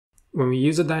When we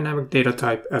use a dynamic data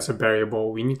type as a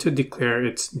variable, we need to declare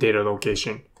its data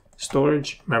location,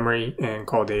 storage, memory, and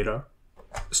call data.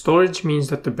 Storage means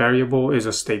that the variable is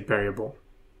a state variable.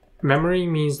 Memory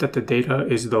means that the data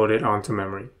is loaded onto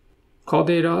memory. Call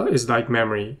data is like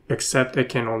memory, except it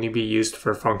can only be used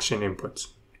for function inputs.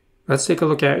 Let's take a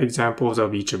look at examples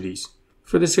of each of these.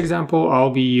 For this example, I'll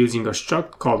be using a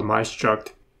struct called myStruct,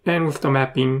 and with the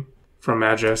mapping from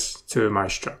address to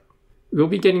myStruct. We'll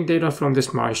be getting data from this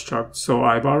myStruct, so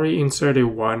I've already inserted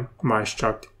one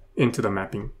myStruct into the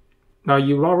mapping. Now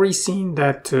you've already seen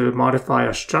that to modify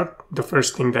a struct, the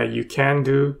first thing that you can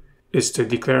do is to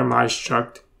declare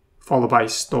myStruct followed by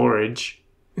storage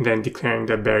and then declaring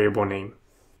the variable name.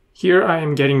 Here I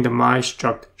am getting the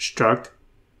myStruct struct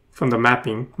from the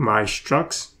mapping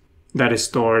myStructs that is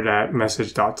stored at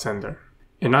message.sender.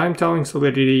 And I'm telling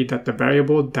Solidity that the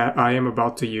variable that I am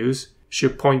about to use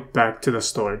should point back to the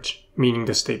storage, meaning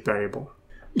the state variable.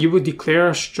 You would declare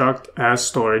a struct as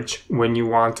storage when you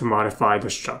want to modify the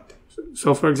struct.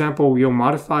 So for example, we'll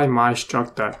modify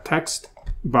myStruct.text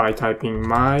by typing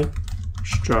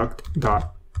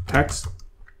myStruct.text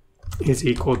is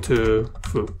equal to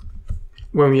foo.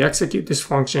 When we execute this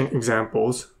function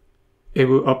examples, it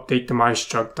will update the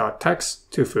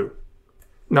myStruct.text to foo.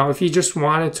 Now if you just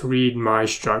wanted to read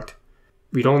myStruct,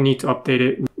 we don't need to update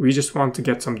it. We just want to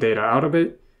get some data out of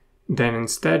it. Then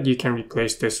instead, you can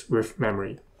replace this with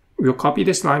memory. We'll copy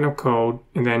this line of code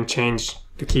and then change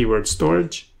the keyword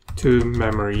storage to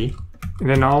memory. And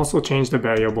then I'll also change the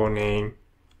variable name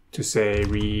to say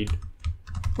read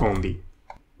only.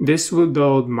 This will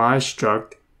load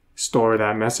myStruct stored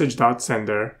at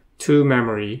message.sender to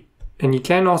memory. And you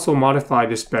can also modify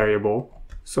this variable.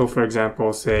 So for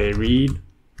example, say read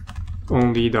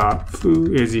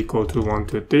only.foo is equal to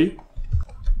 123.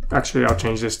 Actually, I'll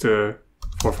change this to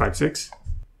 456.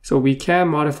 So we can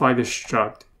modify this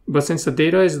struct, but since the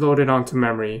data is loaded onto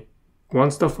memory,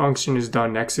 once the function is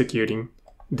done executing,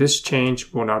 this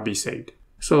change will not be saved.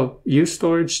 So use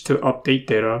storage to update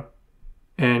data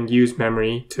and use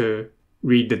memory to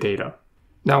read the data.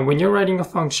 Now, when you're writing a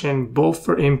function, both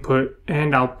for input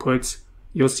and outputs,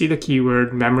 you'll see the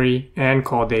keyword memory and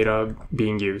call data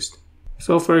being used.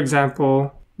 So for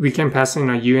example, we can pass in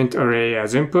a uint array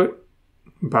as input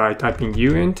by typing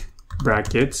uint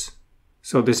brackets.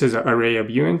 So this is an array of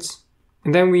uints.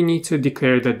 And then we need to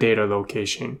declare the data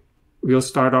location. We'll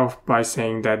start off by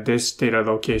saying that this data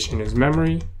location is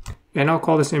memory, and I'll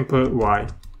call this input y.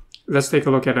 Let's take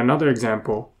a look at another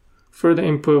example. For the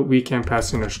input, we can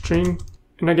pass in a string.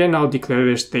 And again, I'll declare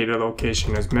this data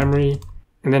location as memory,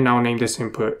 and then I'll name this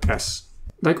input s.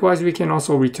 Likewise, we can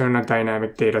also return a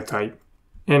dynamic data type.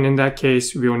 And in that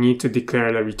case, we'll need to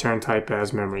declare the return type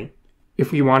as memory.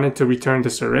 If we wanted to return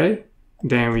this array,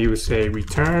 then we would say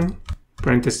return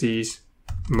parentheses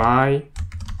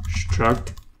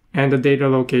myStruct, and the data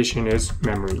location is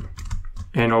memory.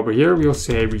 And over here, we'll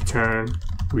say return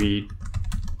read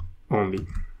only.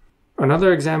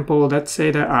 Another example, let's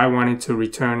say that I wanted to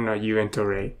return a uint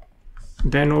array.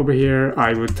 Then over here,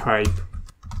 I would type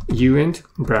uint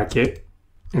bracket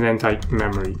and then type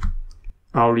memory.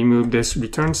 I'll remove this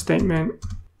return statement,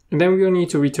 and then we'll need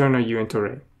to return a uint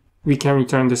array. We can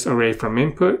return this array from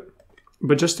input,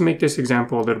 but just to make this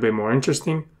example a little bit more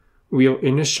interesting, we'll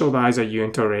initialize a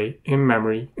uint array in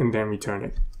memory and then return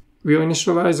it. We'll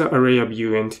initialize an array of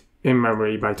uint in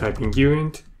memory by typing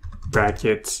uint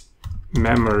brackets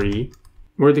memory.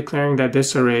 We're declaring that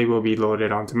this array will be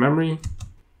loaded onto memory,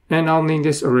 and I'll name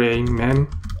this array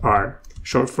memr,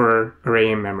 short for array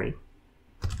in memory,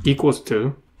 equals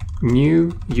to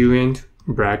new uint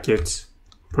brackets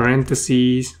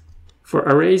parentheses. For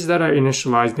arrays that are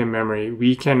initialized in memory,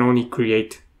 we can only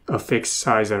create a fixed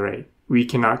size array. We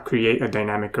cannot create a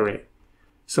dynamic array.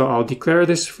 So I'll declare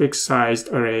this fixed sized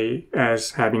array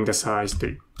as having the size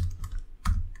 3.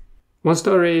 Once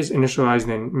the array is initialized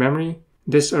in memory,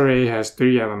 this array has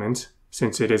 3 elements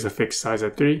since it is a fixed size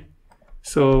of 3.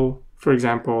 So for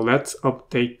example, let's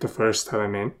update the first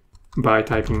element by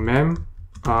typing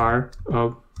memr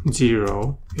of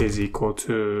 0 is equal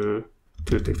to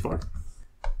 2, 3, 4.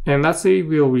 And lastly,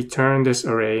 we'll return this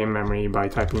array in memory by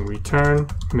typing return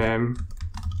memr.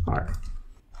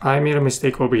 I made a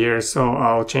mistake over here, so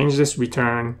I'll change this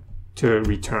return to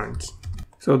returns.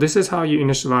 So this is how you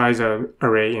initialize an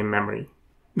array in memory.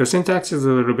 The syntax is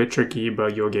a little bit tricky,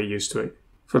 but you'll get used to it.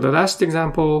 For the last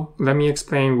example, let me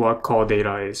explain what call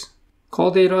data is.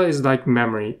 Call data is like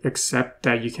memory, except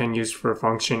that you can use for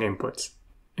function inputs.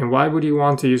 And why would you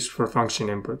want to use for function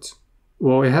inputs?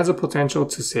 Well, it has a potential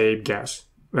to save gas.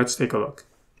 Let's take a look.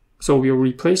 So we'll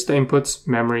replace the inputs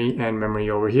memory and memory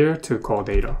over here to call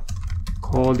data.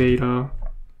 Call data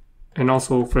and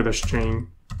also for the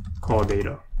string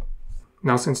Calldata.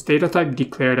 Now, since data type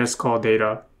declared as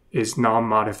Calldata is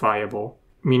non-modifiable,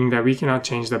 meaning that we cannot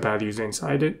change the values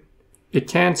inside it, it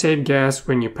can save gas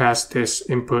when you pass this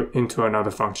input into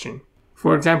another function.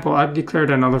 For example, I've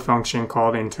declared another function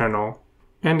called internal,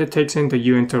 and it takes in the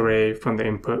uint array from the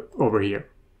input over here.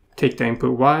 Take the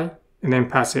input y, and then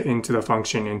pass it into the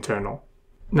function internal.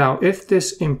 Now, if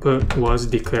this input was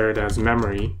declared as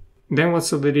memory, then what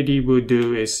Solidity will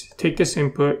do is take this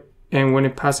input, and when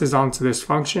it passes on to this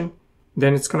function,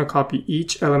 then it's going to copy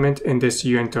each element in this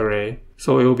uint array.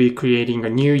 So it will be creating a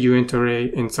new uint array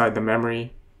inside the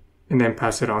memory, and then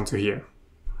pass it on to here.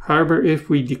 However, if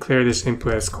we declare this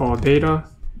input as Calldata,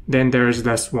 then there is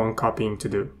less one copying to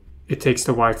do. It takes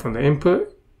the y from the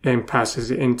input and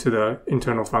passes it into the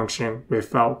internal function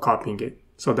without copying it.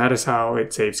 So that is how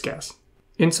it saves gas.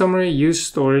 In summary, use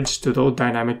storage to load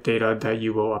dynamic data that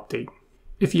you will update.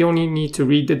 If you only need to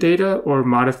read the data or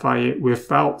modify it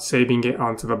without saving it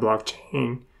onto the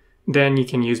blockchain, then you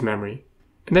can use memory.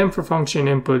 And then for function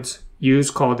inputs, use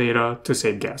Calldata to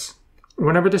save gas.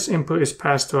 Whenever this input is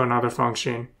passed to another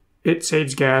function, it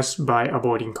saves gas by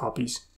avoiding copies.